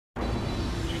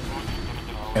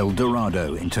El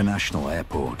Dorado International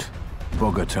Airport,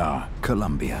 Bogota,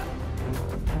 Colombia.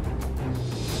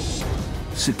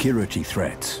 Security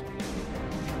threats,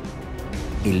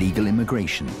 illegal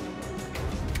immigration,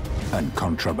 and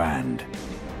contraband.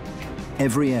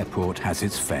 Every airport has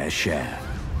its fair share.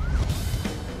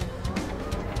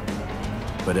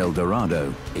 But El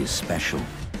Dorado is special.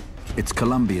 It's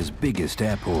Colombia's biggest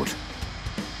airport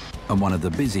and one of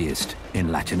the busiest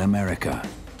in Latin America.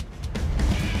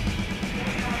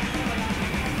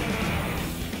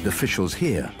 The officials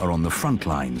here are on the front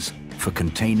lines for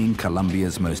containing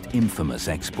Colombia's most infamous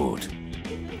export,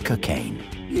 cocaine.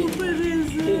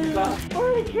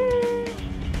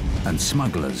 And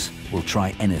smugglers will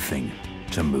try anything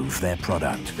to move their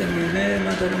product.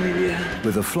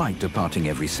 With a flight departing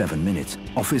every 7 minutes,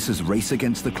 officers race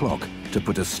against the clock to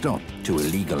put a stop to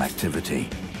illegal activity.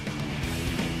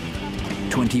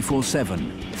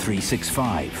 24/7,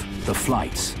 365, the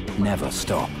flights never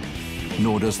stop.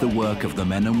 Nor does the work of the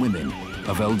men and women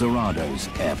of El Dorado's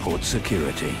airport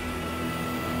security.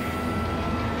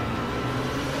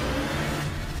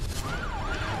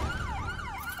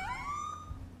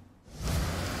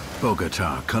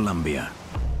 Bogota, Colombia,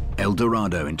 El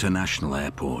Dorado International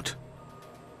Airport.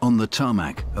 On the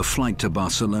tarmac, a flight to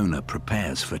Barcelona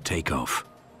prepares for takeoff.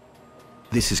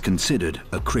 This is considered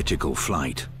a critical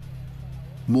flight.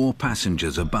 More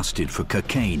passengers are busted for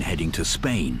cocaine heading to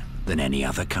Spain than any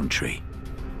other country.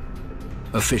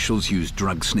 Officials use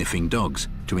drug-sniffing dogs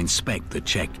to inspect the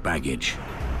checked baggage.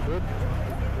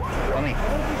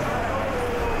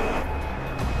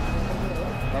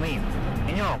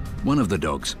 One of the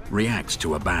dogs reacts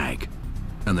to a bag,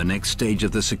 and the next stage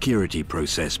of the security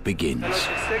process begins.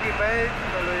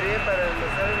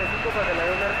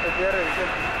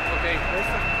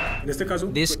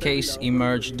 This case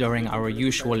emerged during our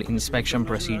usual inspection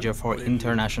procedure for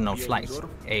international flights.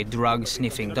 A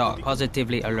drug-sniffing dog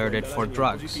positively alerted for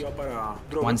drugs.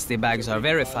 Once the bags are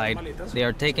verified, they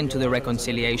are taken to the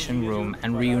reconciliation room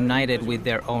and reunited with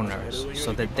their owners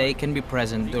so that they can be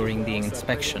present during the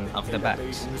inspection of the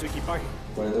bags.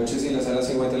 Buenas noches, en la sala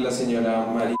se encuentra la señora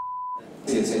María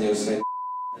y el señor C.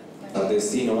 Al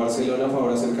destino Barcelona,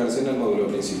 favor acercarse en el módulo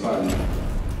principal.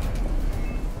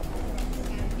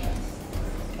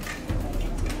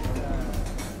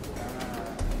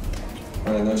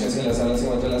 Buenas noches, en la sala se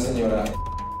encuentra la señora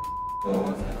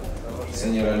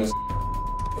Luz.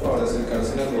 Favor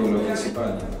acercarse en el módulo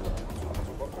principal.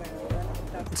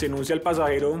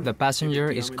 The passenger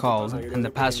is called and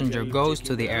the passenger goes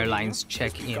to the airline's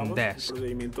check-in desk.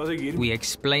 We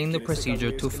explain the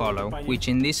procedure to follow, which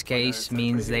in this case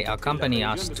means they accompany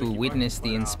us to witness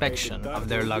the inspection of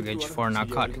their luggage for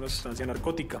narcotics.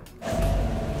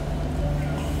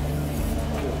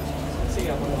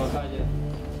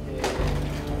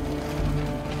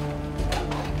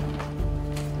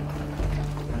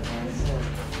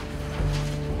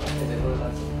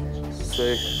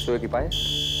 ¿Su equipaje?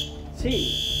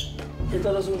 Sí,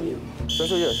 estos son míos. ¿Son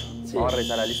suyos? Sí. Vamos a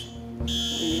revisar la lista.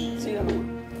 Síganme.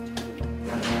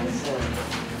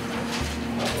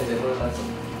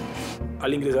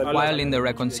 While in the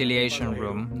reconciliation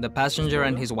room, the passenger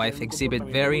and his wife exhibit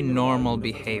very normal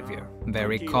behavior,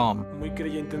 very calm.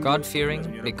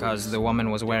 God-fearing, because the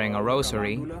woman was wearing a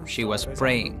rosary, she was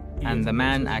praying, and the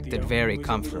man acted very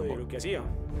comfortable.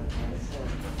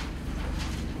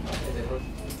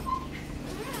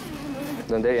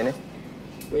 ¿Dónde viene?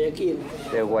 Guayaquil.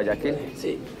 ¿De Guayaquil?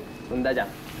 Sí. ¿Dónde allá?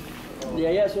 De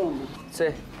allá somos.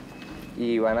 Sí.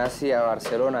 ¿Y van hacia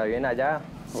Barcelona? ¿Viven allá?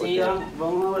 Sí,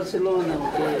 vamos a Barcelona,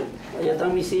 porque allá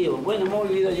están mis hijos. Bueno, hemos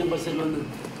vivido allá en Barcelona.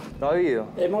 ¿No ha vivido?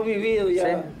 Hemos vivido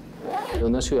ya. Sí.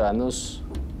 Unos ciudadanos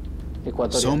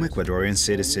Some Ecuadorian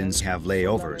citizens have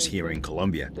layovers here in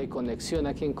Colombia. It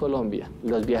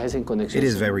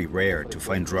is very rare to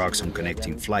find drugs on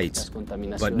connecting flights,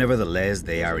 but nevertheless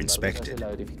they are inspected.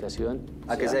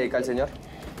 ¿A qué se dedica el señor?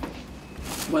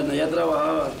 Bueno, ya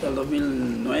trabajaba hasta el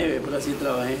 2009, pero así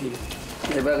trabajé.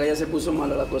 Es verdad que ya se puso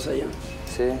mala la cosa ya.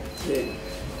 Sí. Sí.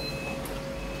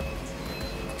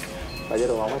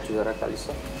 Caballero, vamos a chuzar acá,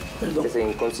 ¿listo? Perdón. Que sea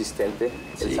inconsistente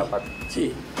el zapato.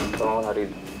 Sí. Vamos a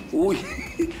abrirlo. Uy.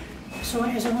 Eso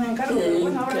es un encargo.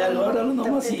 Claro, ahora no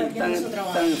más sí, están en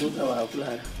su trabajo,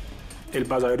 claro. The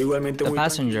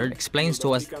passenger explains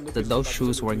to us that those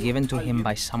shoes were given to him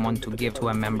by someone to give to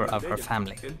a member of her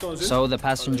family. So the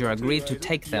passenger agreed to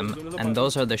take them, and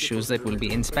those are the shoes that will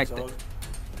be inspected.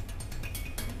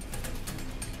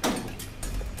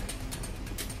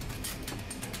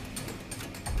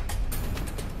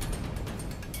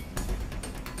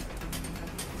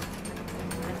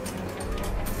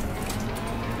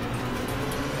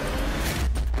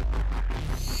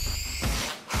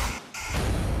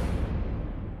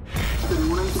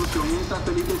 Estación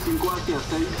satélite 5 hacia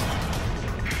 6.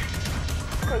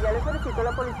 Que ya le solicito a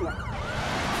la policía.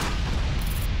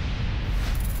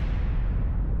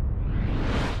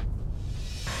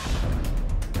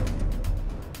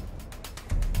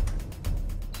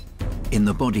 In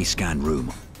the body scan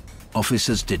room,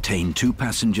 officers detain two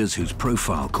passengers whose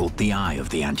profile caught the eye of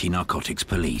the anti-narcotics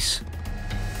police.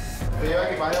 ¿Lleva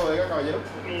equipaje de bodega, caballero?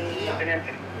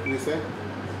 Teniente. ¿Dice?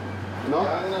 ¿No?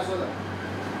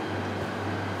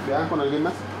 ¿Viajan con alguien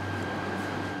más?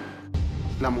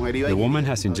 The woman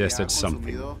has ingested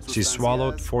something. She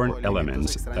swallowed foreign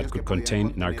elements that could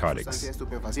contain narcotics.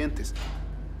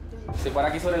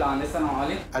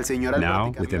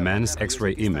 Now, with the man's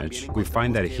X-ray image, we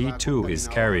find that he too is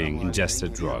carrying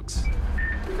ingested drugs.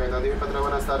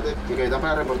 Buenas tardes. Y capitán,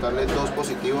 para reportarle dos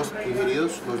positivos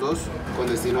ingeridos, los dos, con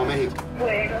destino a México.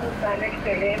 Bueno, están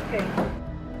excelentes.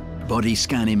 Body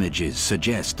scan images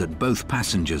suggest that both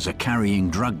passengers are carrying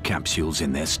drug capsules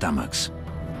in their stomachs.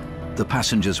 The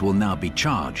passengers will now be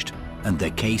charged and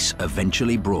their case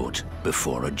eventually brought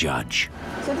before a judge.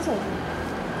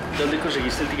 ¿Dónde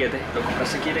conseguiste el tiquete? ¿Lo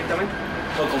compraste aquí directamente?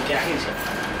 ¿O con qué agencia?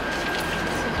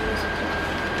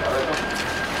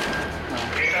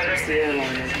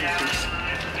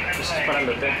 Esto es para el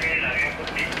hotel.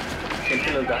 ¿Quién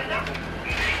te los da?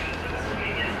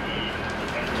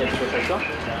 ¿Quién te contactó?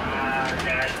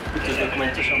 ¿Y tus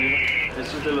documentos son uno?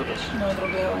 ¿Estos de los dos? No, otro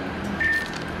queda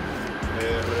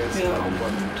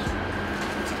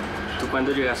 ¿Tú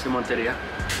cuándo llegaste a Montería?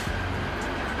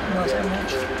 No hace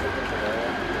mucho.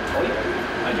 ¿Hoy?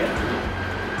 ¿Ayer?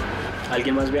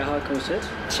 ¿Alguien más viajaba con ustedes?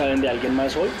 ¿Saben de alguien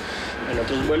más hoy? ¿En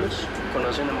otros vuelos?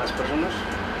 ¿Conocen a más personas?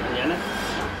 ¿Mañana?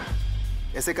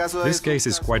 This case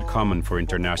is quite common for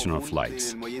international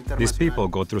flights. These people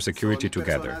go through security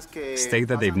together, state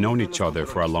that they've known each other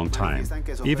for a long time,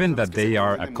 even that they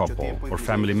are a couple or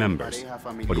family members.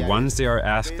 But once they are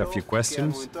asked a few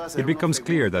questions, it becomes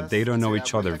clear that they don't know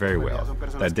each other very well,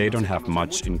 that they don't have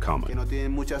much in common. ¿Qué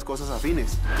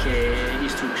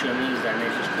instrucciones les dan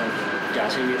ellos cuando ya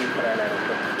se vienen para el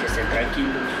aeropuerto? Que estén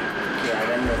tranquilos, que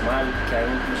hagan normal, que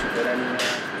hagan como si fueran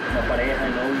una pareja,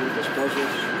 novios, esposos.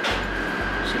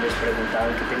 Si les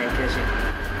preguntaban qué tenían que decir.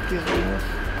 Que somos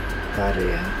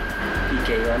pareja. ¿Y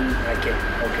que iban a qué?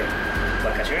 ¿O qué?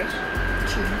 ¿Vacaciones?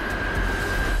 Sí.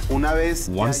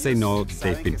 Once they know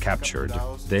they've been captured,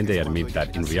 then they admit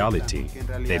that in reality,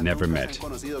 they never met,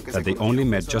 that they only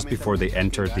met just before they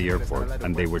entered the airport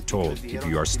and they were told, if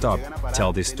you are stopped,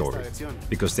 tell this story.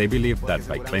 Because they believe that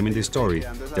by claiming this story,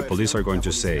 the police are going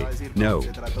to say, no,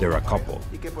 they're a couple,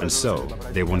 and so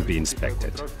they won't be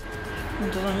inspected.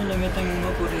 Entonces a mí le meten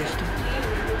uno por esto.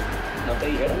 ¿No te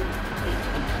dijeron?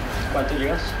 ¿Cuánto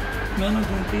llegas? Menos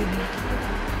de un kilo.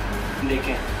 ¿De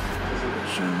qué?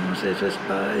 Yo no sé, eso es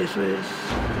para, eso es...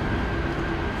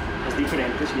 Es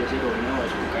diferente si es heroína o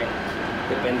es cocaína.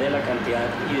 Depende de la cantidad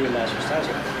y de la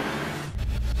sustancia.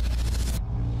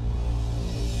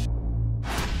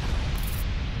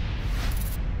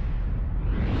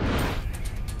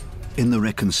 In the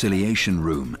reconciliation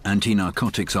room,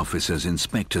 anti-narcotics officers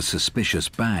inspect a suspicious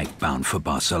bag bound for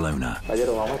Barcelona.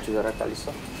 Caballero, vamos a chuzar acá,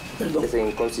 ¿listo? Perdón. Es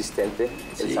inconsistente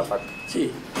el zapato.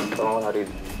 Sí. Vamos a abrir.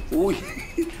 Uy.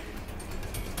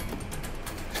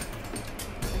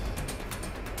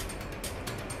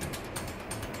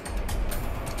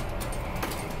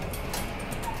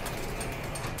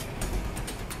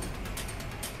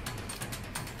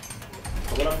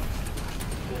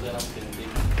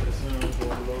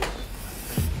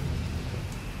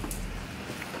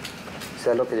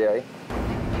 ¿Sabes lo que lleva ahí?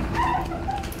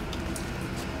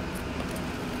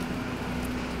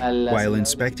 While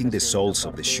inspecting the soles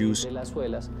of the shoes,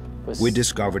 we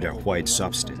discovered a white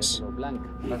substance.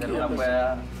 Hacer una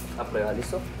prueba a prueba,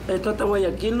 ¿listo? Esto hasta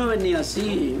Guayaquil no venía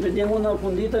así. Venían una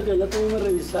fundita que ya todos me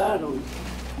revisaron.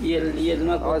 Y el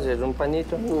Vamos a hacer un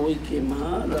pañito. Uy, qué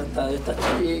mala está esta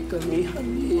chica, mi hija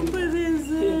linda.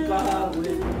 Qué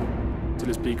cable.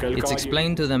 It's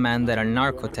explained to the man that a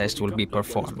narco test will be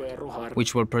performed,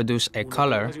 which will produce a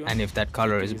color, and if that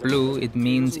color is blue, it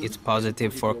means it's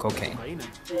positive for cocaine.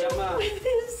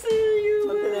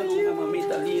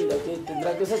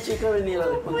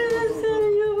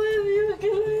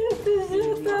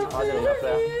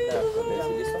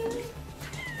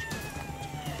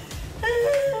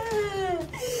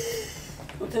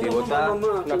 Si vota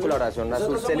una coloración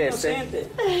azul celeste,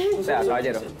 o sea,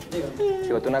 caballero,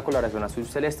 si vota una coloración azul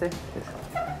celeste,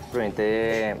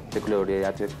 proveniente de cloruro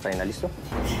de cocaína, ¿listo?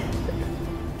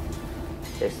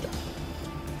 Esta.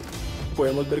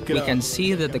 We can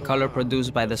see that the color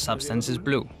produced by the substance is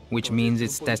blue, which means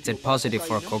it's tested positive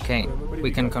for cocaine. We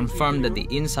can confirm that the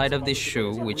inside of this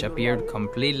shoe, which appeared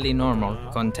completely normal,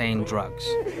 contained drugs.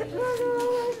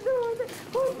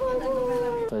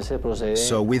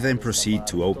 So we then proceed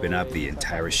to open up the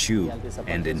entire shoe,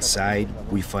 and inside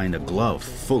we find a glove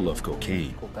full of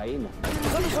cocaine.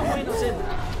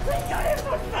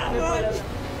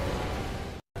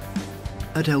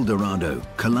 At El Dorado,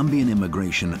 Colombian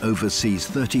immigration oversees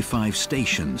 35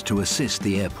 stations to assist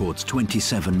the airport's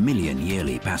 27 million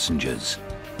yearly passengers.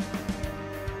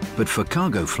 But for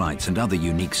cargo flights and other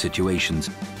unique situations,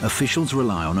 officials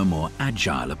rely on a more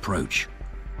agile approach.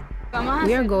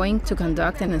 We are going to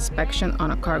conduct an inspection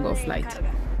on a cargo flight.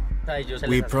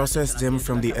 We process them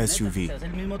from the SUV.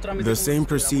 The same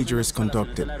procedure is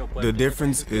conducted. The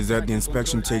difference is that the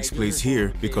inspection takes place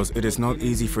here because it is not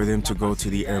easy for them to go to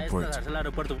the airport.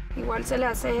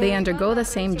 They undergo the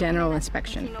same general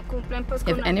inspection.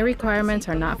 If any requirements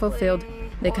are not fulfilled,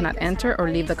 they cannot enter or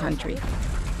leave the country.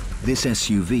 This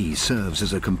SUV serves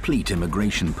as a complete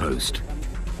immigration post.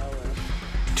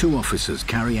 2 officers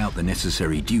carry out the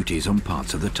necessary duties on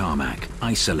parts of the tarmac,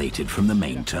 isolated from the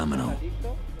main terminal.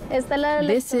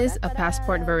 This is a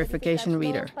passport verification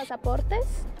reader.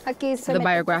 The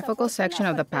biographical section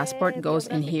of the passport goes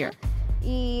in here,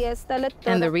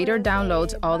 and the reader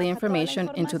downloads all the information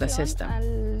into the system.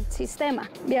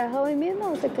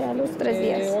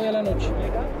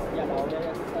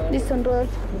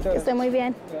 Estoy muy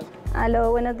bien.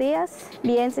 Aló, buenos días.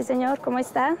 Bien, sí, señor. ¿Cómo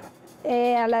está?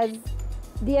 A las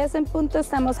 10 en punto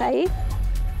estamos ahí.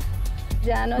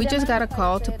 We just got a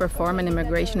call to perform an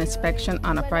immigration inspection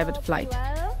on a private flight.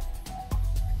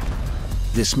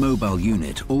 This mobile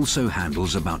unit also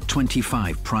handles about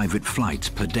 25 private flights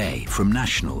per day from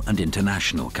national and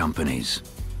international companies.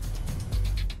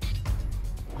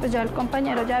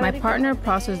 My partner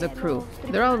processed the crew.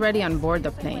 They're already on board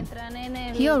the plane.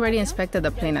 He already inspected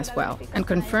the plane as well and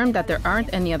confirmed that there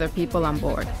aren't any other people on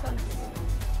board.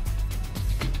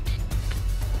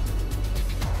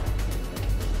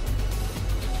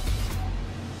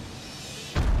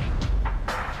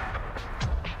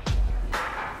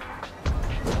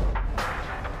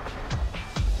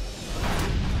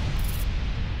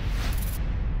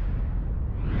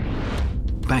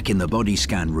 Back in the body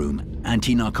scan room,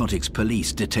 anti-narcotics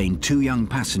police detained 2 young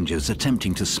passengers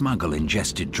attempting to smuggle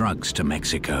ingested drugs to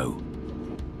Mexico.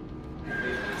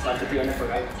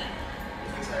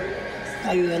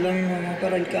 Ayudarle a mi mamá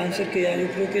para el cáncer, que ya yo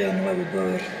creo que ya no la vuelvo a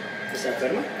ver. ¿Está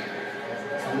enferma?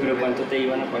 ¿Pero cuánto te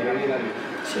iban a pagar?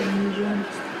 6 millones.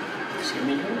 ¿6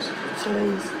 millones?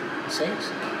 6. ¿6?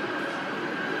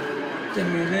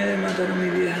 Terminé de matar a mi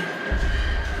vieja.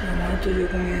 Me mato yo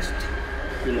con esto.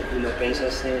 ¿Y no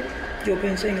pensaste? Yo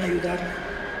pensé en ayudarla.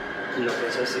 ¿Y no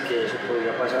pensaste que eso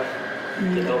podía pasar?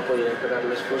 No. ¿Que todo podía empeorar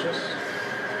las cosas?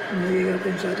 No llegué a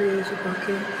pensar eso, ¿para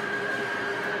qué?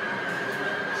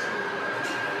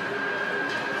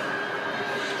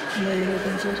 No llegué a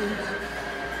pensar eso.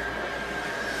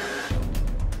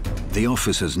 The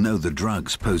officers know the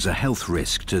drugs pose a health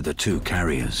risk to the 2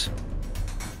 carriers.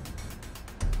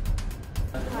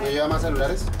 ¿Lleva más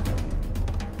celulares?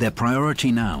 Their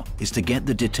priority now is to get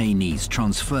the detainees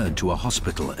transferred to a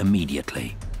hospital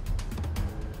immediately.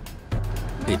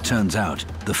 It turns out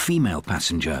the female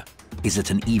passenger is at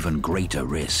an even greater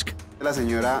risk.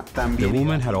 The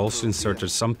woman had also inserted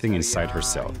something inside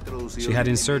herself. She had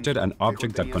inserted an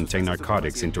object that contained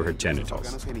narcotics into her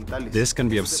genitals. This can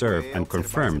be observed and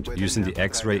confirmed using the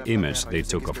X-ray image they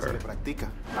took of her.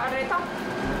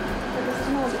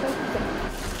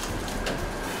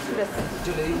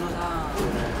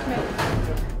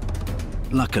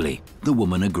 Luckily, the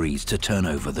woman agrees to turn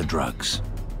over the drugs.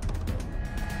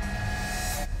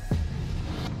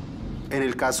 In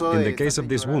the case of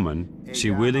this woman, she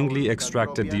willingly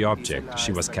extracted the object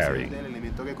she was carrying.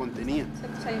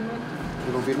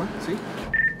 ¿Confirma? Sí.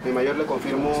 Mi mayor le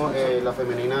confirmo la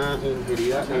femenina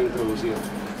ingerida e introducida.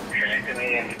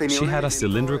 She had a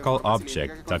cylindrical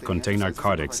object that contained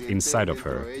narcotics inside of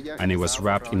her, and it was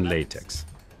wrapped in latex.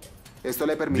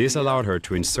 This allowed her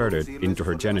to insert it into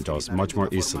her genitals much more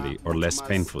easily or less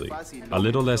painfully, a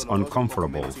little less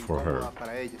uncomfortable for her.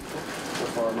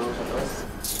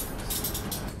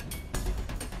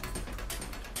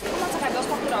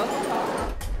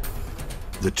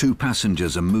 The 2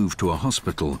 passengers are moved to a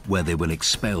hospital where they will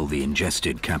expel the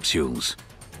ingested capsules.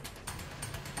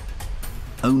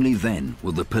 Only then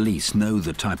will the police know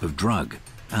the type of drug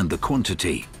and the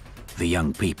quantity the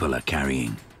young people are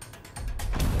carrying.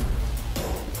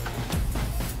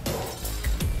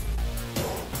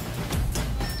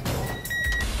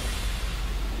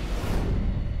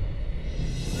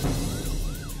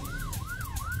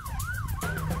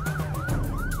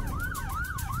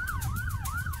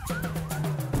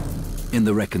 In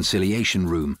the reconciliation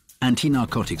room,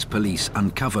 anti-narcotics police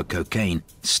uncover cocaine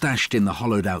stashed in the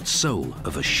hollowed-out sole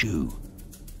of a shoe.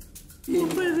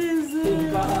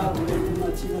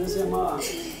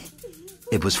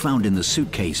 It was found in the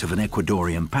suitcase of an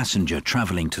Ecuadorian passenger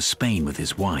traveling to Spain with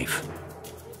his wife.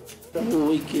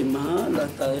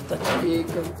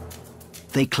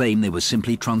 They claim they were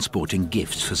simply transporting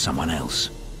gifts for someone else.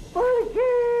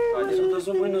 Nosotros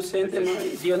somos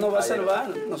inocentes, Dios nos va a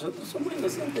salvar. Nosotros somos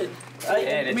inocentes.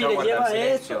 Ay, mire, lleva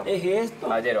esto, es esto.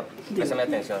 Caballero, préstame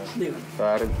atención. Le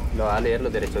voy a leer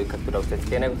los derechos de captura. Usted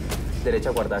tiene derecho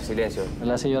a guardar silencio.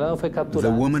 The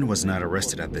woman was not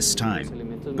arrested at this time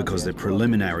because the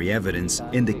preliminary evidence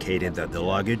indicated that the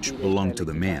luggage belonged to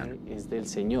the man.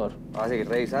 Vamos a seguir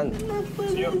revisando.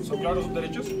 Señor, ¿son claros sus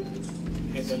derechos?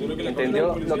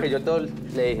 ¿Entendió lo que yo todo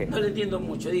le dije? No le entiendo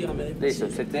mucho, dígame. Listo,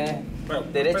 usted tiene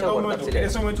derecho a guardar silencio. En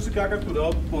ese momento se queda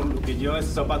capturado por lo que lleva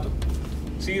este zapato.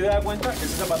 Si se da cuenta, ese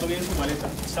zapato viene en su maleta.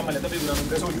 Esta maleta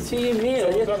figuramente es suya. Sí, mira,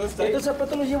 estos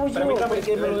zapatos los llevo yo.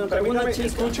 Permítame,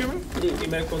 escúcheme y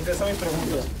me contesta mis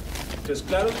preguntas. Entonces,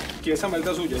 claro que esa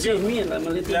maleta es suya. Sí, es mía, la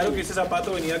maleta. Claro que este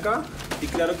zapato venía acá y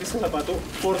claro que este zapato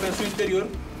porta en su interior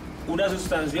una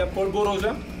sustancia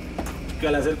polvorosa que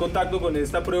al hacer contacto con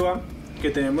esta prueba que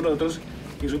tenemos nosotros,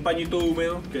 que es un pañito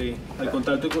húmedo que al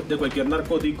contacto de cualquier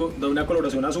narcótico da una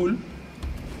coloración azul,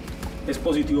 es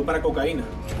positivo para cocaína.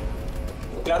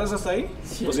 ¿Claros hasta ahí?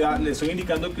 Sí. O sea, le estoy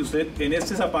indicando que usted en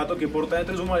este zapato que porta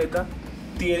dentro de su maleta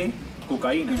tiene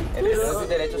cocaína. ¿Entiende sus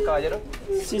derechos, caballero?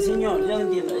 Sí, señor, ya lo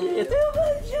entiendo.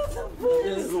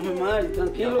 No me mal,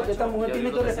 tranquilo, que esta mujer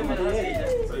tiene que responder.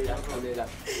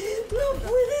 No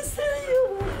puede ser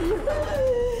yo.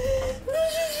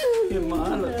 Qué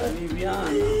malo, está liviana.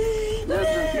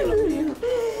 Tranquilo, amigo.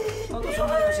 Nosotros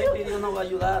somos inocentes y Dios nos va a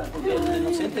ayudar, porque el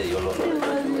inocente Dios lo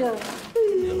protege.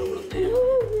 Dios lo protege.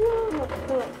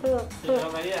 Señora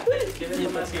María, ¿quién es el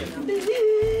paciente?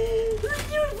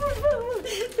 Señor, por favor,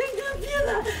 tenga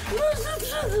piedad.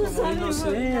 Nosotros no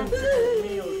sabemos.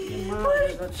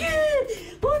 ¿Por qué?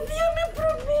 Un día me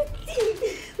prometí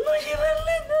no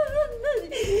llevarle nada a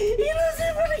nadie. Y no sé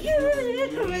por qué me voy a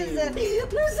comenzar.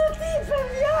 No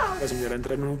satisfacción. La señora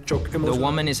entra en un shock emocional. The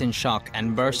woman is in shock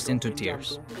and bursts into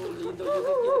tears.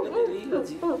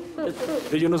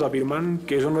 Ellos nos afirman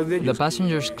que eso no es de ellos. The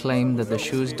passengers claim that the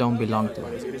shoes don't belong to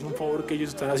them. Es un favor que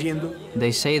ellos están haciendo.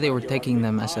 They say they were taking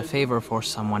them as a favor for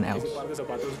someone else. Yo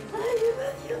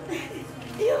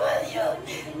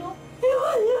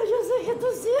sé que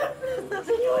tú siempre estás.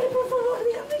 Señores, por favor,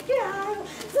 dígame qué hago.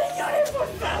 Señores, por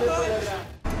favor.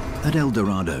 At El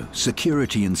Dorado,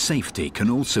 security and safety can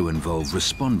also involve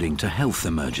responding to health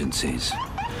emergencies.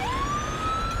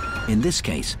 In this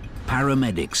case,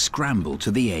 paramedics scramble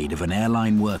to the aid of an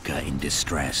airline worker in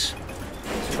distress.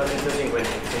 Es un paciente de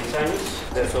 56 años,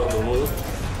 de sordomudo,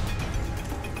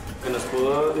 que nos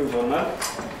pudo informar,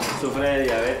 sufre de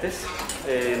diabetes,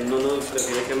 no nos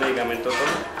refiere qué medicamento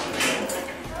toma,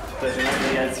 presión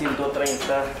arterial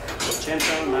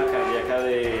 130/80, una cardíaca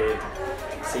de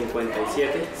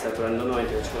 57, saturando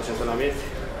 98% el ambiente.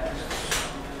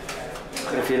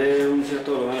 Refiere un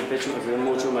cierto dolor en el pecho, refiere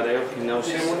mucho mareo y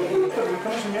náuseas. ¿Perdió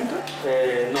conocimiento? No,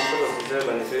 pero sí se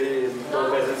desvanece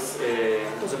 2 veces,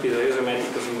 2 episodios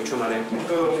eméticos y mucho mareo.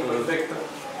 Perfecto.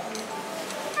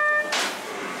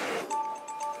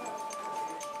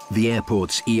 The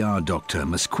airport's ER doctor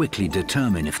must quickly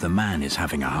determine if the man is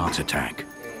having a heart attack.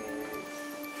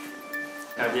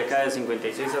 Cardíaca de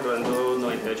 56, saturando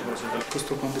 98%.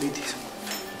 Costocondritis.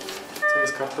 Se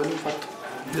descartó el infarto.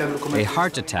 A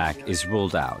heart attack is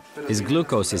ruled out. His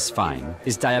glucose is fine.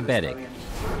 He's diabetic.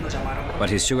 But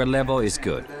his sugar level is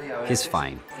good. He's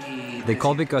fine. They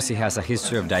called because he has a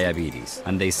history of diabetes,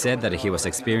 and they said that he was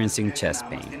experiencing chest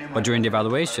pain. But during the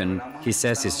evaluation, he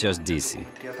says he's just dizzy.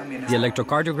 The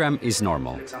electrocardiogram is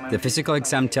normal. The physical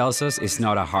exam tells us it's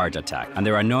not a heart attack, and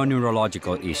there are no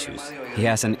neurological issues. He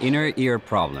has an inner ear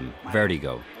problem,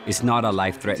 vertigo. It's not a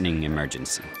life-threatening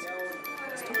emergency.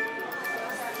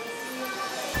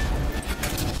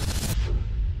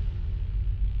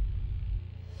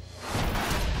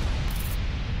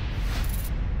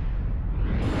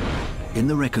 In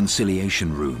the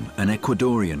reconciliation room, an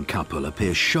Ecuadorian couple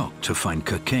appears shocked to find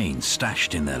cocaine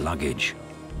stashed in their luggage.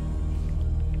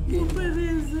 No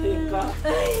puede ser.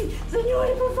 Ay,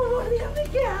 señores, por favor, díganme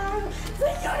qué hago.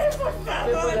 Señores, por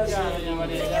favor.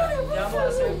 Señores, por favor. va a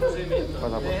hacer el procedimiento.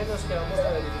 Déjenos que vamos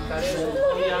a verificar eso.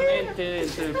 Obviamente,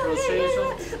 dentro del proceso,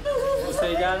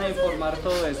 usted ya va a informar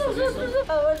todo esto, ¿listo?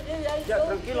 Ya,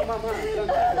 tranquilo, mamá.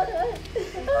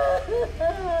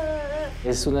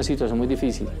 Es una situación muy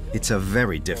difícil. It's a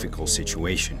very difficult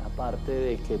situation. Aparte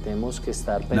de que tenemos que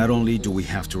estar Not only do we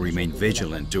have to remain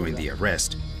vigilant during the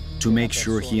arrest to make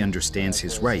sure he understands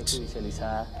his rights,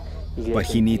 but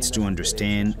he needs to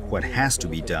understand what has to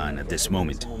be done at this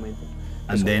moment.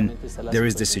 And then there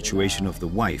is the situation of the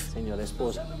wife,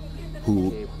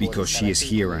 who, because she is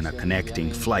here on a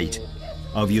connecting flight,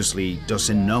 obviously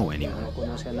doesn't know anyone.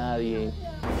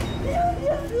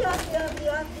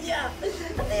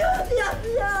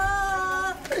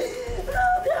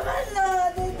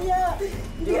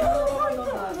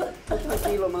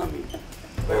 Tranquilo, mami.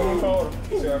 Por favor,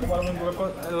 se va a acomodar un hueco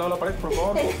al lado de la pared, por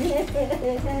favor. Va a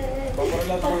poner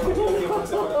las manos aquí,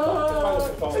 espaldas,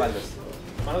 por favor.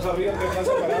 Manos arriba, piernas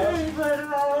separadas. Ay, por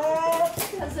favor.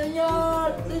 Señor,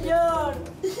 señor.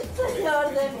 Señor,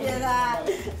 ten piedad.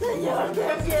 Señor,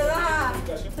 ten piedad.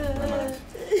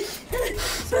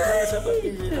 Esa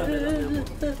pastillita,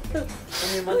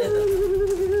 mi maleta.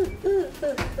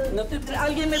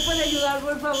 ¿Alguien me puede ayudar,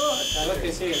 por favor? Claro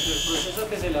que sí, el proceso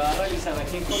que se le va a realizar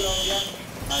aquí en Colombia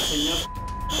al señor,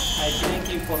 ahí tienen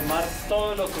que informar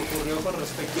todo lo que ocurrió con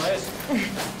respecto a eso.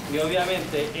 Y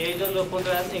obviamente ellos lo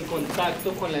pondrán en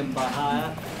contacto con la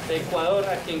Embajada de Ecuador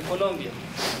aquí en Colombia,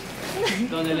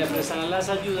 donde le prestarán las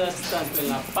ayudas tanto en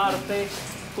la parte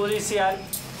judicial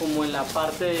como en la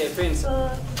parte de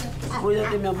defensa.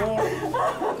 Cuídate, mi amor,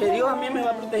 que Dios a mí me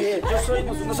va a proteger.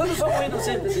 Nosotros somos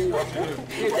inocentes, señor.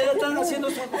 Y ustedes están haciendo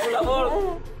su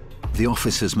labor. The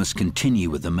officers must continue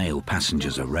with the male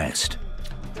passenger's arrest.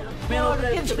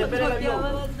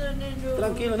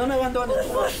 Tranquilo, no me abandones.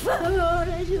 Por favor,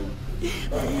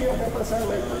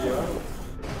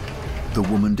 The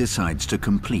woman decides to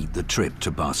complete the trip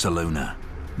to Barcelona.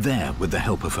 There, with the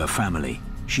help of her family,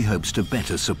 she hopes to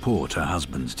better support her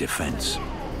husband's defense.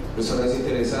 Personas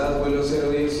interesadas, vuelo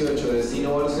 018,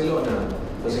 destino Barcelona.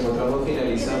 Nos encontramos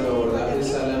finalizando abordaje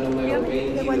sala número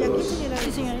 22.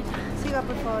 Sí, señorita. Siga,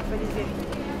 por favor, feliz viaje.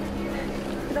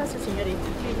 Gracias, señorita.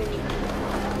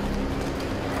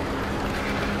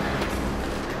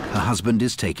 Her husband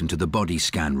is taken to the body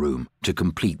scan room to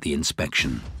complete the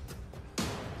inspection.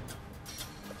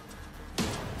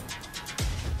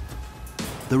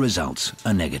 The results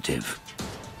are negative.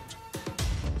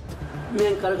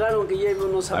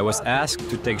 I was asked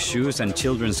to take shoes and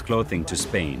children's clothing to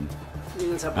Spain,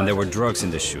 and there were drugs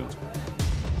in the shoe.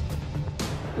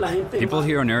 People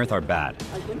here on Earth are bad.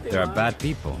 They are bad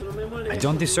people. I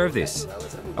don't deserve this.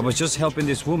 I was just helping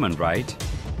this woman, right?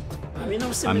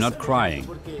 I'm not crying,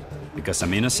 because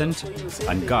I'm innocent,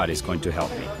 and God is going to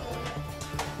help me.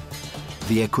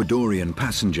 The Ecuadorian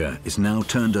passenger is now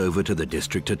turned over to the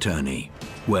district attorney,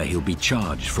 where he'll be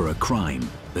charged for a crime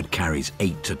that carries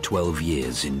 8 to 12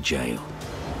 years in jail.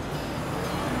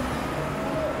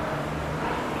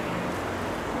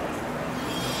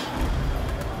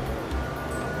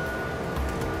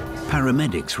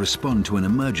 Paramedics respond to an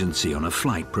emergency on a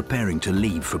flight preparing to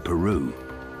leave for Peru.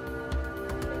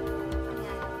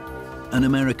 An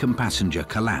American passenger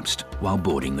collapsed while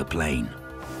boarding the plane.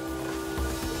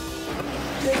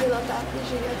 Desde la tarde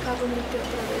llegué acá dormité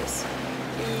otra vez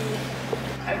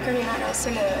y al caminar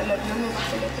hacia el avión me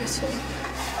bajó la presión.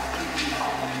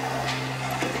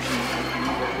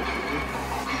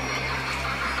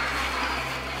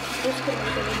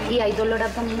 ¿Y hay dolor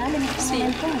abdominal en este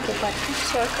momento? ¿En qué parte?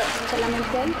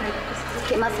 ¿Solamente ahí?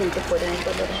 ¿Qué más siente fuera del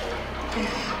dolor?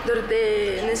 Dolor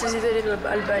de necesito ir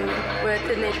al baño. Voy a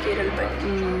tener que ir al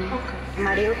baño.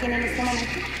 ¿Mareo tiene en este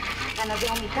momento? ¿Ganas de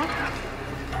vomitar?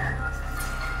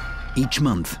 Each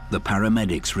month, the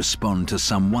paramedics respond to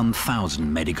some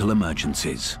 1,000 medical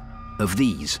emergencies. Of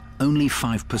these, only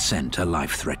 5% are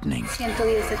life-threatening.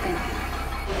 110/70.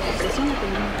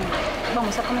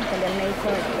 Vamos a comentarle al médico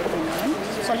de perdón,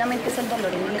 ¿no? Solamente es el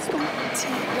dolor en el estómago. Sí,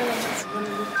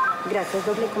 gracias,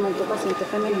 doble. Comento paciente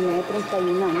femenina de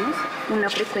 31 años, una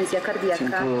frecuencia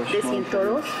cardíaca de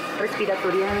 102,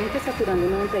 respiratoriamente saturando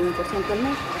 91% al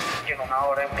mes. Llega una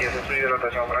hora, empieza su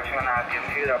hidratación fraccionada, tiene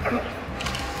ansiedad,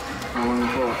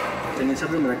 En esa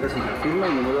primera casilla, firma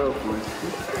el número de documentos.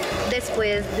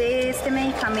 Después de este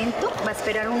medicamento va a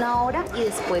esperar 1 hora y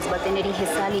después va a tener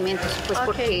ingesta de alimentos, pues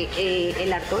porque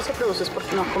el ardor se produce es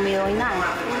porque no ha comido hoy nada.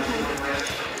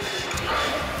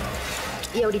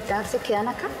 ¿Y ahorita se quedan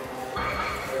acá?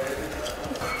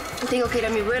 Tengo que ir a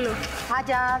mi vuelo. Ah,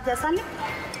 ¿ya sale?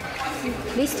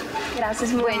 Listo.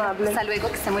 Gracias, muy amable. Hasta luego,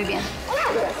 que esté muy bien.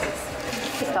 Gracias.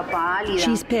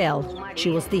 She's pale,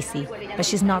 she was dizzy, but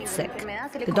she's not sick.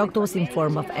 The doctor was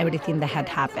informed of everything that had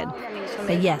happened.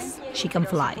 But yes, she can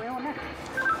fly.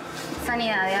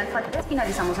 Sanidad de Alfa 3,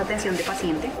 finalizamos atención de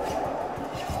paciente.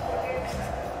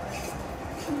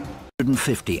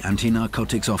 150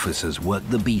 anti-narcotics officers work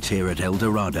the beat here at El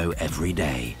Dorado every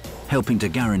day, helping to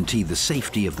guarantee the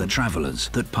safety of the travelers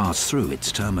that pass through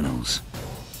its terminals.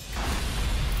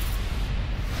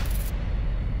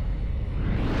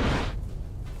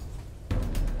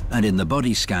 And in the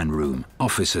body scan room,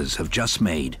 officers have just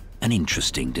made an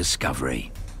interesting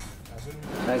discovery.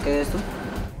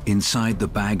 Inside the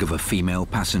bag of a female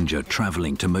passenger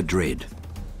traveling to Madrid,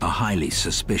 a highly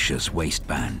suspicious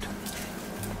waistband.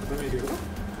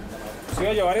 ¿Se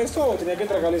iba a llevar esto o tenía que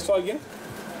entregarle esto a alguien?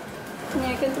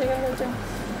 Tenía que entregarlo yo.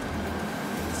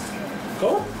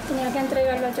 ¿Cómo? Tenía que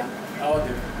entregarlo yo. ¿A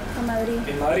dónde? A Madrid.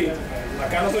 En Madrid.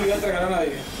 Acá no se lo iba a entregar a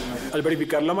nadie. Al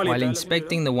verificar la maleta. While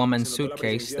inspecting the woman's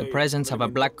suitcase, the presence of a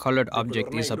black-colored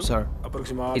object is observed.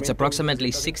 It's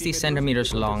approximately 60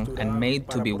 centimeters long and made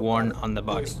to be worn on the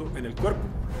body.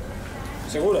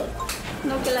 ¿Segura?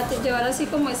 No, que la llevara así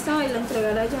como estaba y la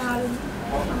entregara ya a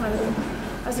Madrid.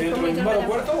 Así como ¿En el ella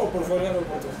aeropuerto o por fuera del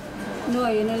aeropuerto? No,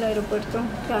 ahí en el aeropuerto,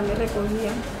 ya me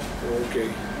recogían. Okay.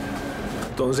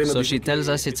 So she tells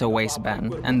us it's a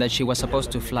waistband and that she was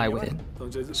supposed to fly with it.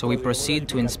 So we proceed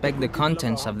to inspect the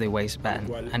contents of the waistband,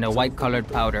 and a white-colored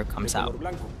powder comes out.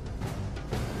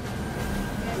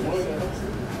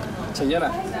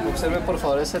 Señora, observe por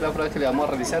favor, esta es la prueba que le vamos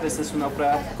a realizar. Esta es una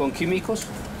prueba con químicos,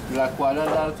 la cual al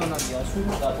dar tonalidad azul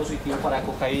da positivo para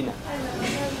cocaína.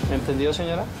 ¿Entendido,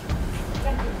 señora?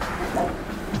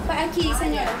 Aquí,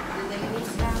 señora.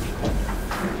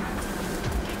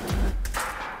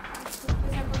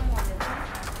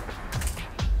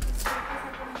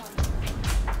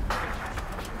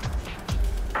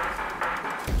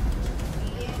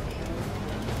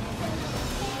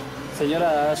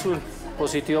 Señora, da azul,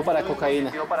 positivo para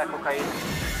cocaína.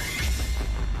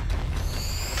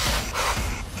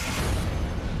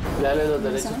 Dale los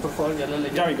derechos, por favor, ya la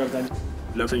leí. Ya, mi carta.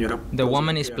 La señora. The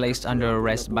woman is placed under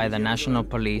arrest by the National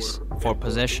Police for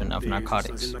possession of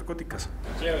narcotics.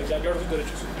 Señora, ¿ya aclaró sus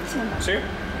derechos? Sí.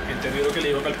 ¿Entendió lo que le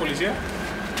dijo acá al policía?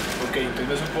 Ok,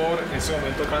 entonces por este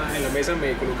momento acá en la mesa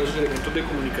me coloca sus elementos de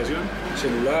comunicación,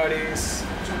 celulares,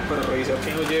 para revisar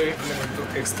que no lleve un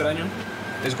elemento extraño.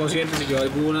 ¿Es consciente si lleva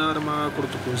alguna arma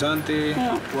cortopunzante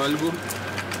o algo?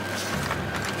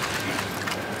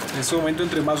 En este momento,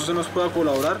 entre más usted nos pueda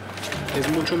colaborar, es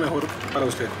mucho mejor para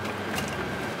usted.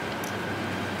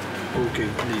 Ok,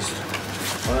 listo.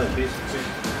 Hola, del piso. Sí.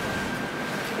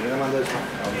 ¿Quién le manda eso?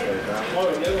 No,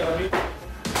 venía a mí.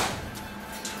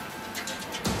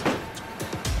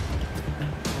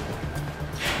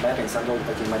 Vaya pensando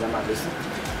ahorita quién va a llamar, ¿listo?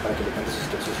 Para que le cuente su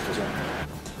situación.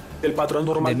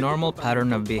 The normal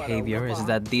pattern of behavior is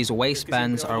that these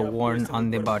waistbands are worn on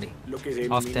the body,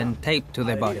 often taped to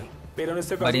the body.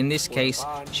 But in this case,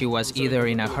 she was either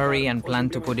in a hurry and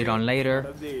planned to put it on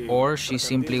later, or she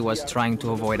simply was trying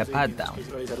to avoid a pat-down.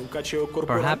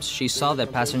 Perhaps she saw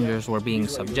that passengers were being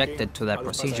subjected to that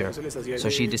procedure, so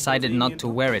she decided not to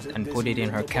wear it and put it in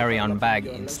her carry-on bag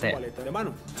instead.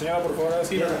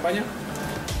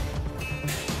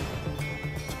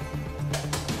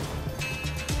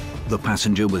 The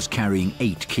passenger was carrying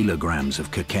 8 kilograms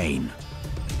of cocaine.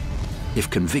 If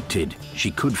convicted,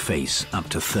 she could face up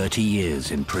to 30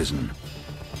 years in prison.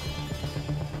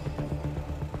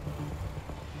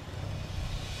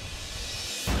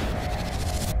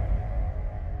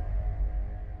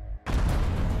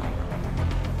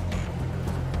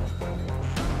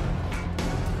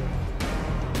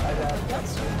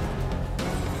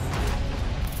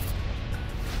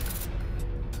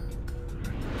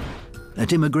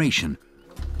 At immigration,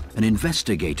 an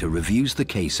investigator reviews the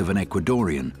case of an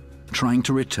Ecuadorian trying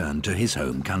to return to his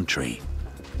home country.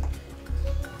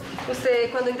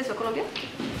 ¿Usted cuándo ingresó a Colombia?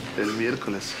 El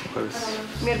miércoles, jueves.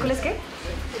 ¿Miércoles qué?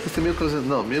 Este miércoles,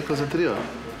 no, miércoles anterior.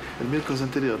 El miércoles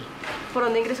anterior. ¿Por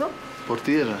dónde ingresó? Por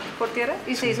tierra. ¿Por tierra?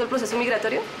 ¿Y usted hizo el proceso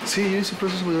migratorio? Sí, yo hice el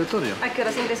proceso migratorio. ¿A qué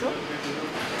horas ingresó?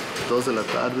 2 de la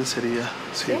tarde sería.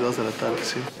 Sí, 2 de la tarde,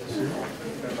 sí.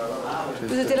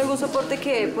 ¿Usted tiene algún soporte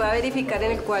que pueda verificar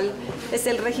en el cual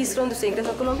esté el registro donde usted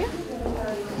ingresó a Colombia?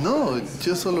 No,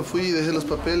 yo solo fui y dejé los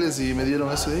papeles y me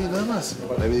dieron eso de ahí, nada más.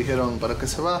 Ahí me dijeron, ¿para qué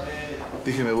se va?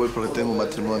 Dije, me voy porque tengo un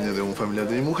matrimonio de un familiar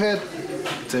de mi mujer.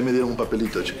 Entonces me dieron un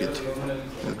papelito chiquito.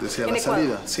 Decía la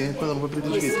salida. Sí, en Ecuador, un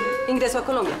papelito chiquito. ¿Ingresó a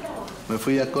Colombia? Me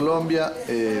fui a Colombia,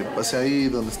 pasé ahí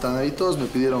donde están ahí todos, me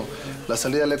pidieron la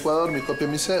salida al Ecuador, mi copia,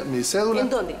 mi cédula. ¿En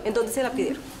dónde? ¿En dónde se la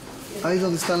pidieron? Ahí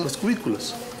donde están los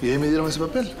cubículos. Y ahí me dieron ese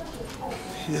papel.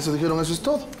 Y eso dijeron, eso es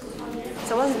todo.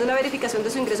 Estamos haciendo una verificación de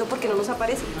su ingreso porque no nos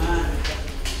aparece.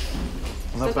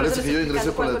 No parece que yo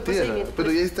ingresé por la tierra, pero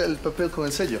ahí está el papel con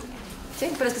el sello. Sí,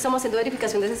 pero es que estamos haciendo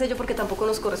verificación de ese sello porque tampoco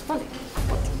nos corresponde.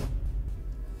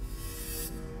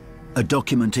 A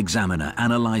document examiner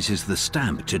analyzes the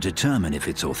stamp to determine if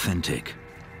it's authentic.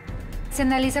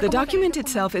 The document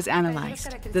itself is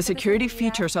analyzed. The security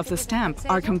features of the stamp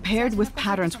are compared with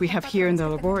patterns we have here in the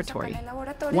laboratory.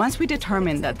 Once we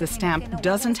determine that the stamp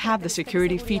doesn't have the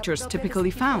security features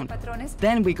typically found,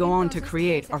 then we go on to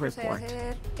create a report.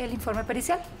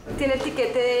 ¿Tiene el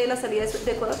tiquete de la salida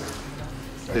de Ecuador?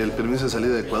 El permiso de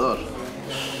salida de Ecuador.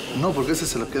 No, porque ese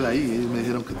se lo queda ahí. Ellos me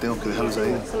dijeron que tengo que dejarlos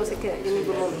ahí. Eso no se queda en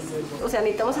ningún momento. O sea,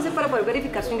 necesitamos ese para poder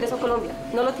verificar su ingreso a Colombia.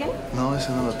 ¿No lo tiene? No, ese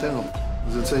no lo tengo.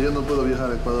 O sea, yo no puedo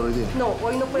viajar a Ecuador hoy día. No,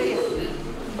 hoy no puede viajar.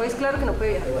 Hoy es claro que no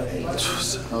puede viajar.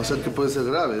 O sea, que puede ser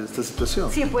grave esta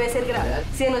situación. Sí, puede ser grave.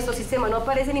 Si en nuestro sistema no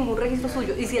aparece ningún registro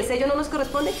suyo y si el sello no nos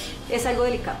corresponde, es algo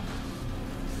delicado.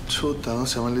 Chuta, no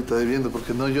sea maldita debiendo,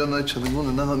 porque no, yo no he hecho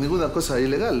ninguna cosa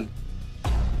ilegal.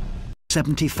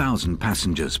 70,000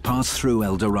 passengers pass through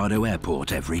El Dorado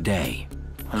Airport every day.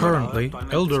 Currently,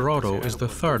 El Dorado is the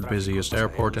third busiest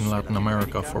airport in Latin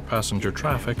America for passenger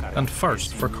traffic and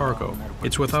first for cargo.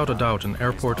 It's without a doubt an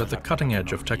airport at the cutting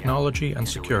edge of technology and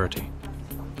security.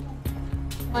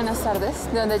 Buenas tardes.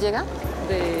 ¿De dónde llega?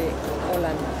 De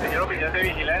Holanda. Señor oficial de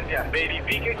vigilancia,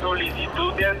 verifique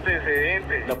solicitud de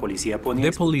antecedentes. The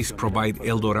police provide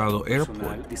El Dorado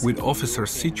Airport with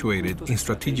officers situated in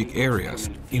strategic areas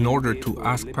in order to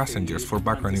ask passengers for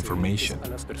background information.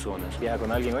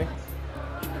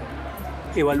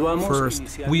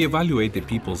 First, we evaluate the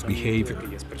people's behavior.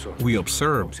 We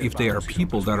observe if they are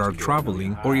people that are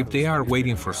traveling or if they are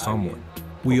waiting for someone.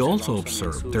 We also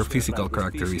observe their physical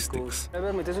characteristics.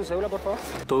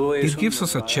 It gives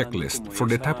us a checklist for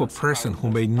the type of person who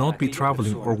may not be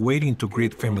traveling or waiting to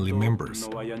greet family members.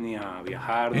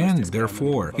 And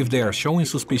therefore, if they are showing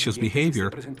suspicious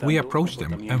behavior, we approach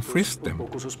them and frisk them.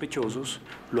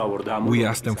 We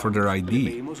ask them for their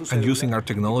ID, and using our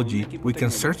technology, we can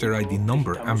search their ID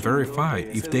number and verify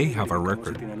if they have a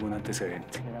record.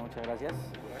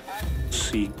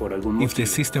 If the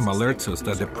system alerts us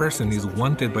that the person is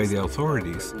wanted by the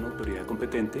authorities,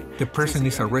 the person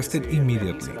is arrested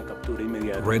immediately,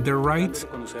 read their rights,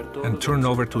 and turned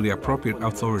over to the appropriate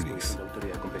authorities.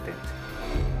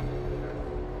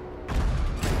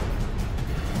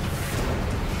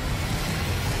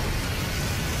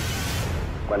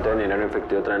 ¿Cuánto dinero en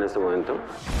efectivo trae en este momento?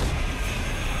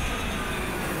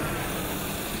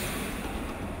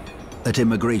 At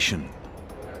immigration,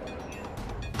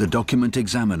 the document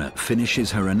examiner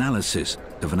finishes her analysis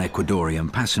of an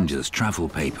Ecuadorian passenger's travel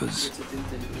papers.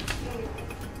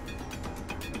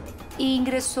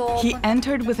 He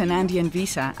entered with an Andean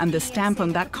visa, and the stamp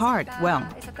on that card, well,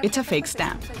 it's a fake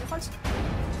stamp.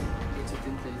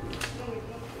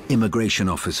 Immigration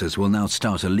officers will now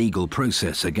start a legal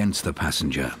process against the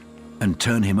passenger and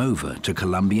turn him over to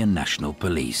Colombian National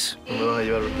Police. ¿Me van a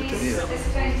llevar detenido?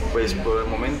 Pues por el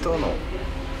momento no.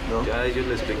 Ya ellos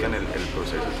le explican el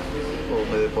proceso. O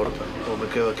me deportan, o me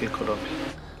quedo aquí en Colombia.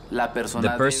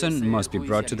 The person must be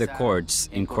brought to the courts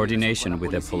in coordination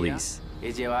with the police.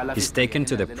 He's taken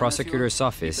to the prosecutor's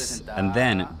office and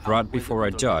then brought before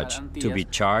a judge to be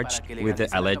charged with the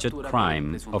alleged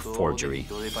crime of forgery.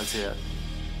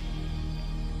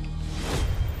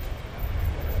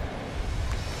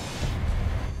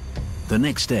 The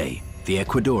next day, the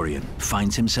Ecuadorian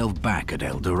finds himself back at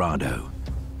El Dorado.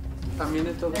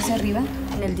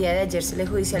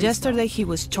 Yesterday he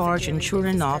was charged, and sure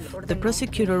enough, the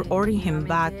prosecutor ordered him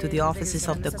back to the offices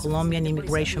of the Colombian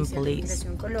Immigration Police.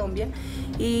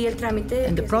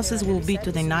 And the process will be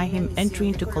to deny him entry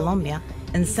into Colombia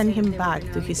and send him back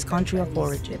to his country of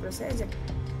origin.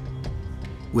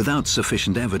 Without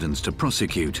sufficient evidence to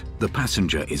prosecute, the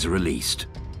passenger is released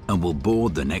and will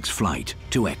board the next flight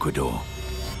to Ecuador.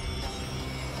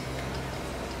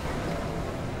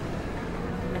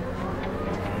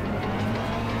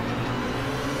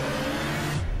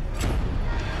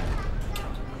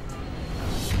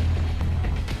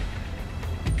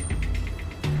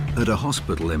 At a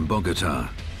hospital in Bogota,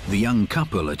 the young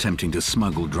couple attempting to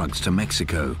smuggle drugs to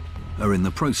Mexico are in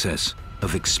the process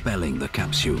of expelling the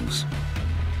capsules.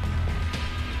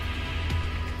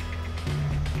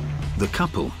 The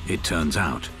couple, it turns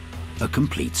out, are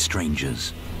complete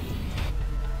strangers.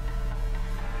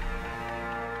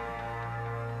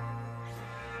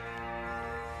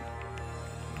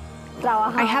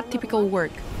 I had typical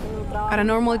work, at a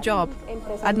normal job,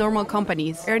 at normal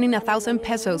companies, earning 1,000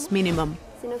 pesos minimum.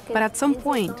 But at some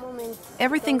point,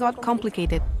 everything got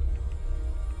complicated.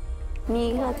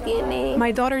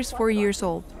 My daughter is 4 years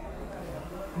old.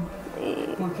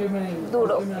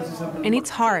 And it's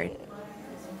hard.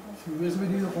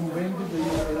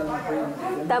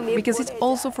 Because it's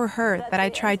also for her that I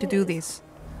try to do this.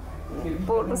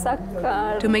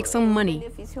 To make some money.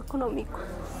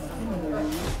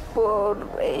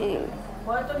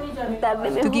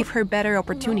 To give her better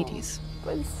opportunities.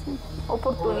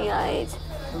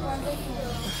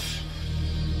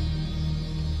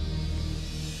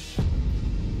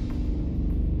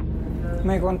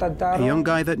 A young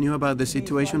guy that knew about the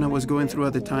situation I was going through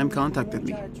at the time contacted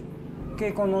me.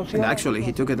 And actually,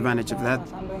 he took advantage of that.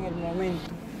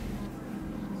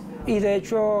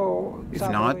 If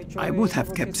not, I would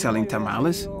have kept selling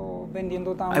tamales.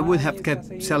 I would have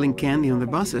kept selling candy on the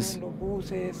buses.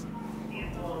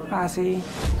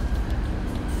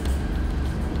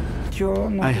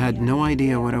 I had no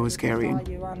idea what I was carrying.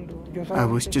 I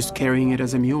was just carrying it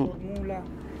as a mule.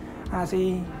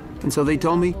 And so they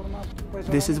told me,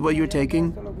 this is what you're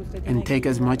taking, and take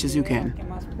as much as you can.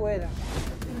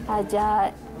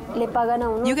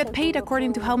 You get paid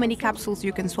according to how many capsules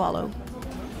you can swallow.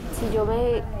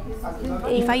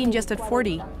 If I ingested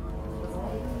 40,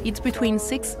 it's between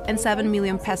 6 and 7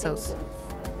 million pesos.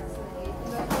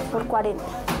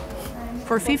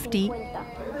 For 50,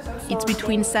 it's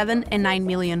between 7 and 9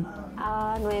 million.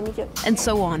 And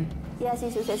so on.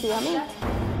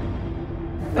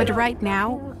 But right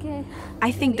now,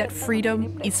 I think that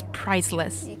freedom is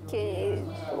priceless.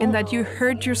 And that you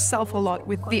hurt yourself a lot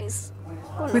with this,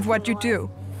 with what you do.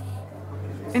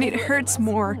 And it hurts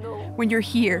more when you're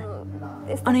here,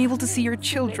 unable to see your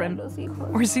children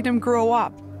or see them grow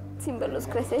up.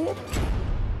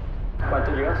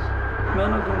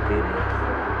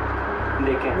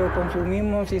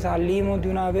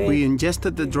 We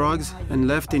ingested the drugs and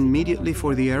left immediately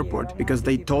for the airport because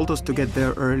they told us to get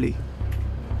there early.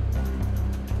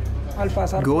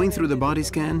 Going through the body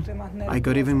scan, I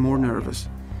got even more nervous.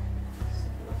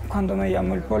 When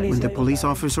the police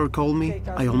officer called me,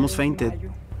 I almost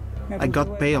fainted. I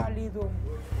got pale.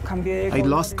 I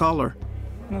lost color.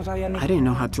 I didn't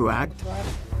know how to act.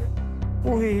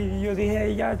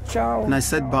 And I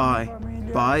said bye.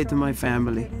 Bye to my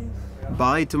family.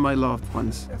 Bye to my loved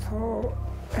ones.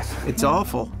 It's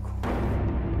awful.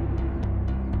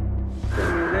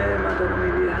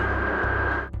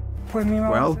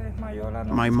 Well,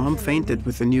 my mom fainted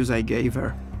with the news I gave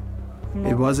her.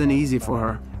 It wasn't easy for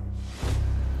her.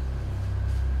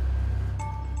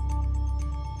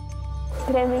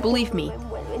 Believe me,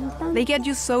 they get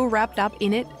you so wrapped up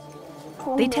in it.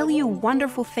 They tell you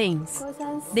wonderful things.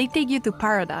 They take you to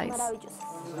paradise.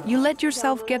 You let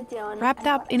yourself get wrapped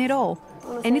up in it all,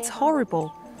 and it's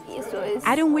horrible.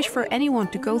 I don't wish for anyone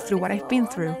to go through what I've been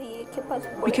through,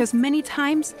 because many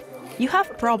times you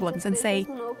have problems and say,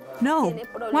 no,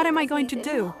 what am I going to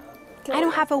do? I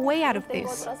don't have a way out of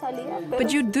this.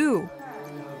 But you do.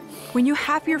 When you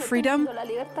have your freedom,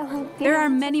 there are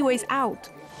many ways out.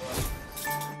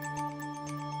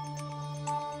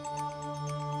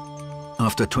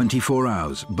 After 24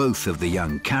 hours, both of the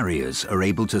young carriers are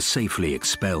able to safely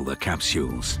expel the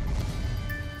capsules.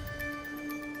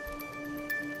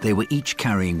 They were each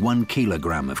carrying 1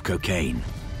 kilogram of cocaine,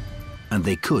 and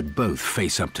they could both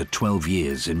face up to 12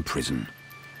 years in prison.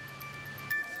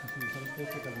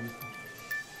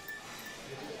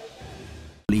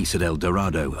 Police at El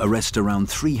Dorado arrest around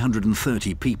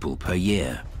 330 people per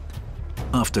year.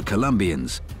 After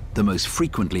Colombians, the most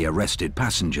frequently arrested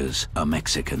passengers are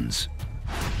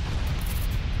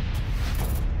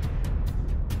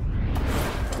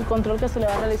El control que se le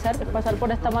va a realizar es pasar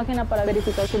por esta máquina para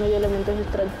verificar si no hay elementos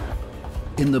extraños.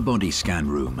 In the body scan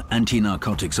room,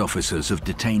 anti-narcotics officers have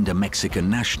detained a Mexican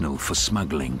national for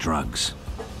smuggling drugs.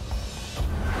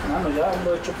 No, ya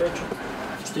lo he hecho pecho.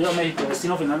 Estoy a México,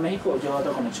 destino final México o lleva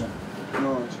otra conexión.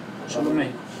 No, solo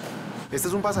México.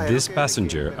 This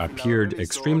passenger appeared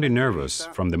extremely nervous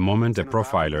from the moment the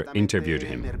profiler interviewed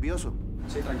him,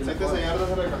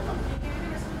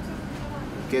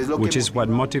 which is what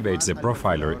motivates the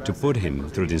profiler to put him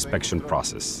through the inspection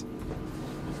process.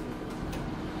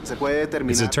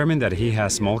 It's determined that he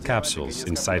has small capsules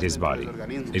inside his body.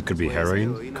 It could be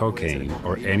heroin, cocaine,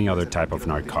 or any other type of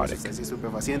narcotic.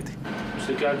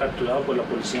 Usted queda capturado por la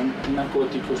policía en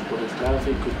narcóticos por el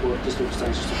tráfico y portes de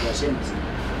sustancias estupefacientes.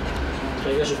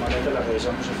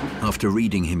 After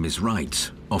reading him his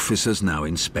rights, officers now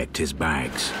inspect his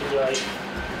bags.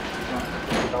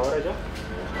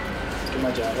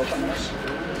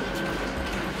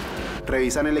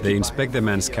 They inspect the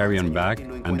man's carry-on bag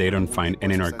and they don't find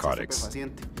any narcotics.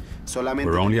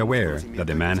 We're only aware that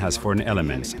the man has foreign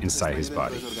elements inside his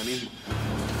body.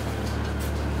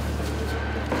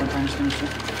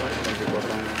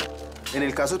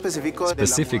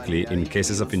 Specifically in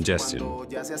cases of ingestion,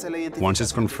 once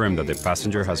it's confirmed that the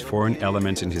passenger has foreign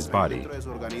elements in his body,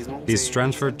 he is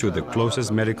transferred to the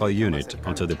closest medical unit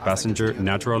until the passenger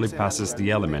naturally passes the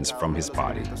elements from his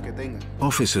body.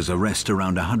 Officers arrest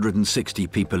around 160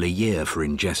 people a year for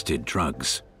ingested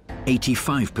drugs.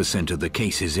 85% of the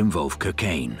cases involve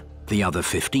cocaine, the other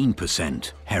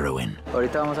 15% heroin.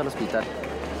 Ahorita vamos al hospital.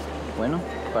 Bueno,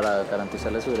 para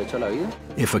garantizarle su derecho a la vida.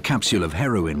 If a capsule of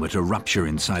heroin were to rupture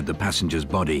inside the passenger's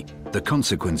body, the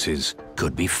consequences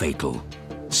could be fatal.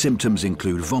 Symptoms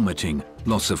include vomiting,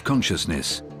 loss of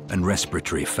consciousness, and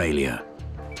respiratory failure.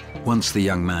 Once the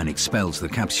young man expels the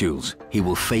capsules, he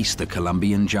will face the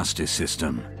Colombian justice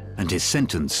system, and his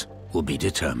sentence will be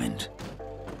determined.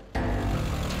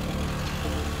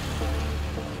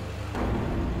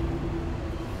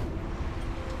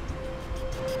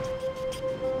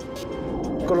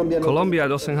 Colombia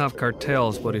doesn't have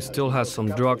cartels, but it still has some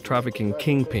drug trafficking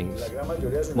kingpins.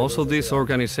 Most of these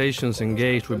organizations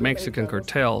engage with Mexican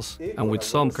cartels and with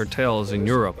some cartels in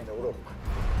Europe.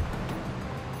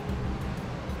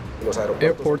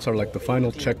 Airports are like the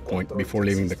final checkpoint before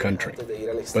leaving the country,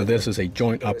 but this is a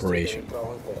joint operation.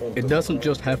 It doesn't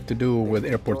just have to do with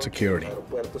airport security.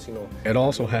 It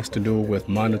also has to do with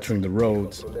monitoring the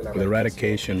roads, with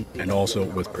eradication, and also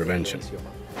with prevention.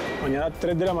 Mañana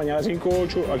 3 de la mañana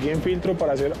 5:08 aquí en Filtro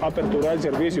para hacer apertura del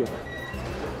servicio.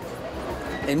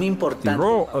 The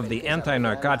role of the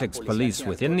anti-narcotics police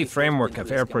within the framework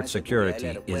of airport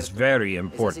security is very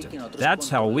important. That's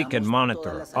how we can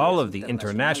monitor all of the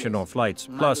international flights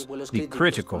plus the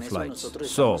critical flights.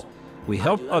 So, we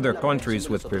help other countries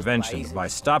with prevention by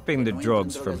stopping the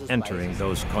drugs from entering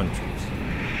those countries.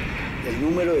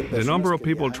 The number of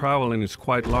people traveling is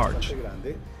quite large.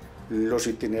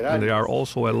 And there are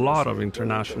also a lot of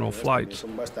international flights.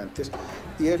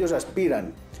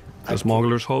 The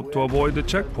smugglers hope to avoid the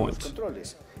checkpoints.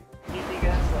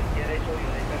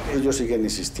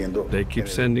 They keep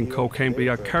sending cocaine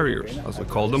via carriers, as they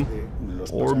call them,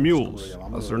 or mules,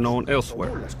 as they're known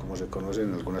elsewhere.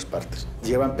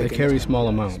 They carry small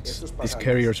amounts. These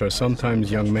carriers are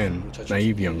sometimes young men,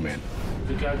 naive young men.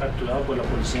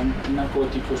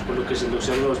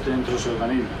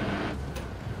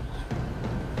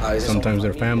 Sometimes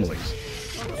they're families.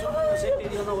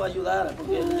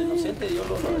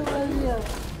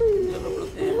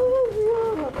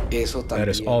 That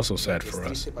is also sad for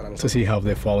us, to see how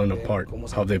they've fallen apart,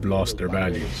 how they've lost their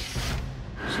values.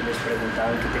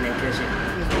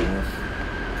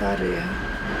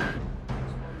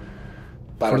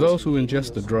 For those who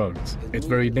ingest the drugs, it's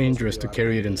very dangerous to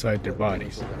carry it inside their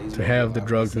bodies, to have the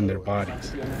drugs in their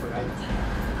bodies.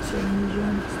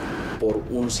 For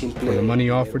the money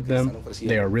offered them,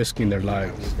 they are risking their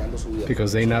lives,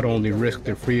 because they not only risk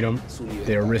their freedom,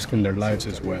 they are risking their lives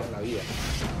as well.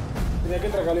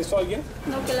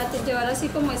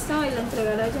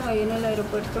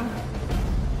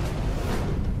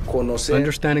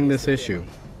 Understanding this issue,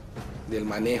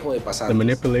 the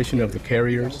manipulation of the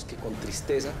carriers,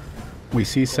 we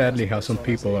see sadly how some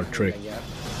people are tricked.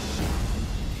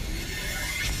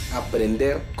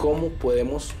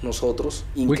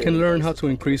 We can learn how to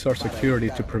increase our security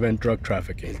to prevent drug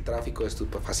trafficking.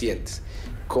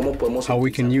 How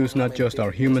we can use not just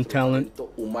our human talent,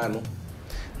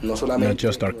 not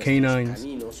just our canines,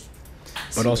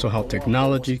 but also how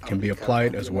technology can be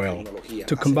applied as well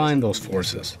to combine those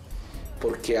forces.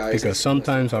 Because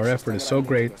sometimes our effort is so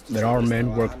great that our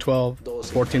men work 12,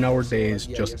 14-hour days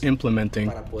just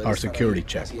implementing our security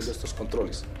checks.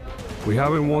 We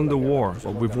haven't won the war,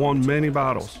 but we've won many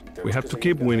battles. We have to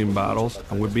keep winning battles,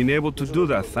 and we've been able to do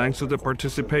that thanks to the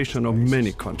participation of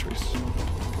many countries.